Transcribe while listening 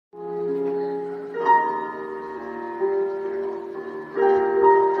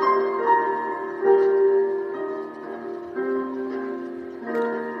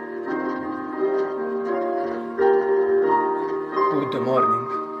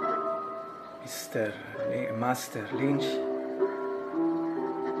Master Lynch.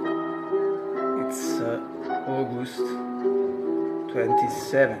 It's August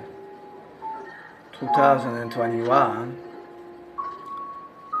 27, 2021.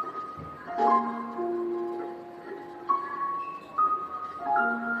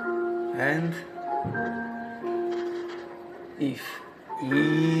 And if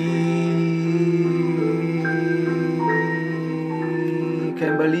you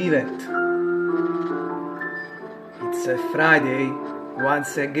can believe it, it's a Friday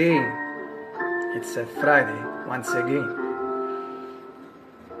once again. It's a Friday once again.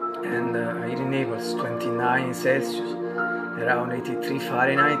 And here in Naples, 29 Celsius, around 83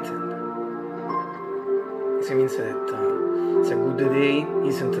 Fahrenheit. This means that it's a good day,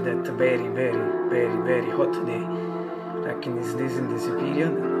 isn't that very hot day, like in these days, in this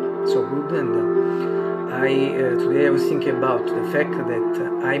period. So good. And today I was thinking about the fact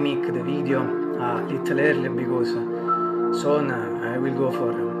that I make the video a little early because soon I will go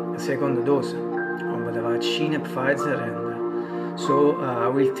for a second dose of the vaccine Pfizer, and so I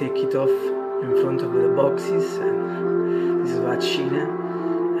will take it off in front of the boxes and this vaccine,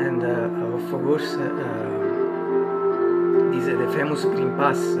 and of course the famous Green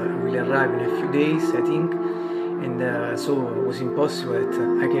Pass will arrive in a few days, I think, and so it was impossible that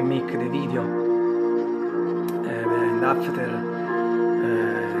I can make the video and after,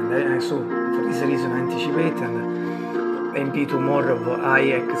 and so for this reason I anticipate, and maybe tomorrow I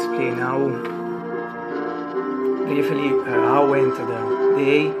explain briefly how went the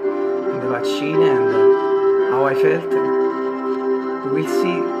day in the vaccine and how I felt. We will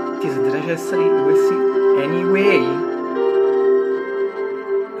see, it is necessary, we will see anyway.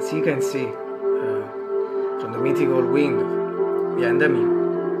 As you can see from the mythical window behind me,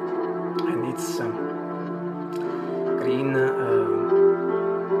 and it's green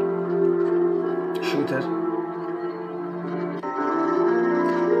shooter.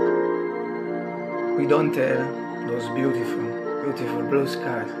 We don't have those beautiful blue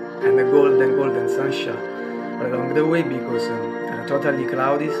skies and the golden sunshine along the way because are totally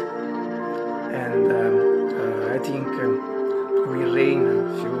cloudy, and I think will rain a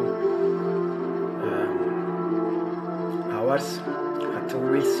few hours, but we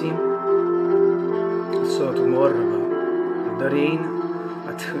will see. So tomorrow the rain,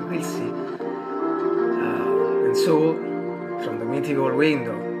 but we will see. And so from the mythical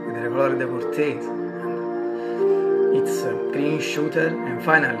window with the Revolver de Cortez, it's a green shooter, and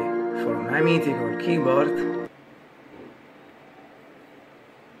finally from my mythical keyboard,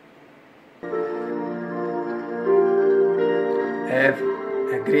 have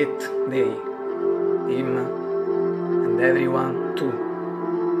a great day, him and everyone too.